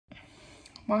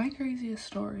my craziest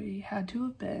story had to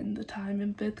have been the time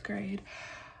in 5th grade.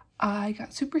 I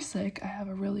got super sick. I have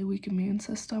a really weak immune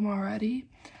system already,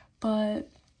 but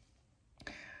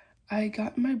I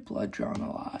got my blood drawn a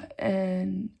lot,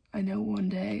 and I know one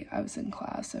day I was in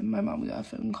class and my mom got a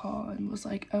phone call and was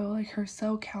like, oh, like her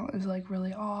cell count is like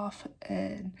really off.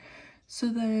 And so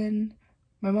then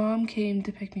my mom came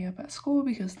to pick me up at school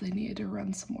because they needed to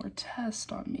run some more tests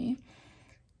on me.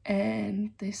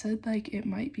 And they said like it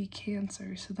might be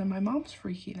cancer. So then my mom's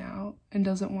freaking out and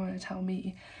doesn't want to tell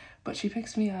me, but she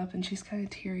picks me up and she's kind of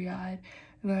teary-eyed.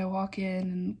 And then I walk in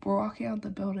and we're walking out the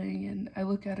building and I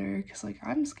look at her because like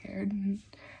I'm scared. And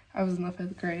I was in the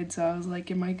 5th grade, so I was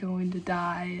like, am I going to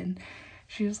die? And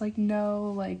she was like,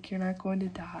 no, like you're not going to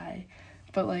die.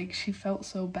 But like she felt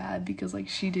so bad because like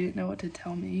she didn't know what to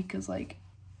tell me, because like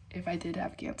if I did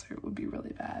have cancer it would be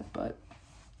really bad. But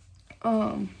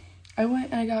I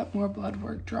went and I got more blood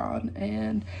work drawn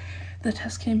and the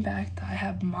test came back that I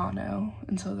have mono,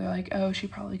 and so they're like, oh, she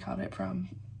probably caught it from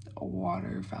a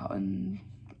water fountain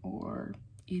or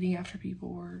eating after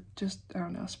people or just, I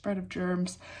don't know, spread of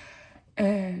germs.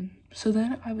 And so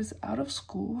then I was out of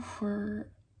school for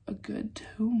a good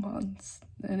 2 months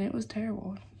and it was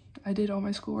terrible. I did all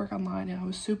my schoolwork online and I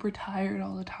was super tired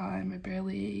all the time. I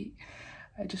barely ate.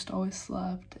 I just always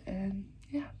slept, and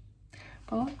yeah.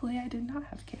 But luckily I did not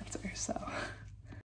have cancer, so